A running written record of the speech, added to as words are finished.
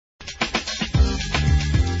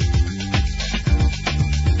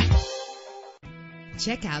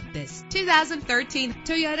Check out this 2013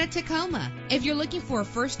 Toyota Tacoma. If you're looking for a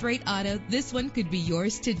first-rate auto, this one could be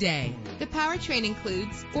yours today. The powertrain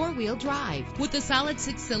includes four-wheel drive with a solid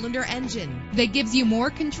 6-cylinder engine that gives you more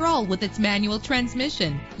control with its manual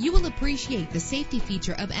transmission. You will appreciate the safety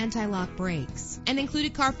feature of anti-lock brakes. An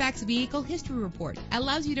included Carfax Vehicle History Report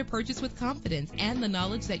allows you to purchase with confidence and the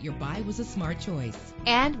knowledge that your buy was a smart choice.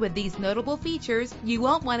 And with these notable features, you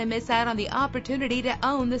won't want to miss out on the opportunity to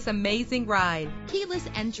own this amazing ride. Keyless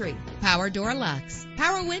entry, power door locks,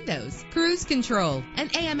 power windows, cruise control, an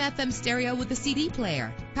AM/FM stereo with a CD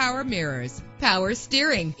player, power mirrors, power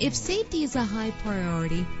steering. If safety is a high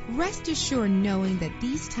priority, rest assured knowing that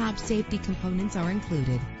these top safety components are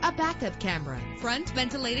included: a backup camera, front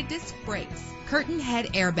ventilated disc brakes, curtain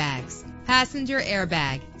head airbags, passenger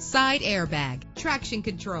airbag, side airbag, traction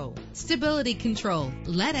control, stability control.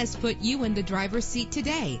 Let us put you in the driver's seat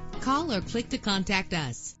today. Call or click to contact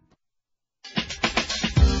us.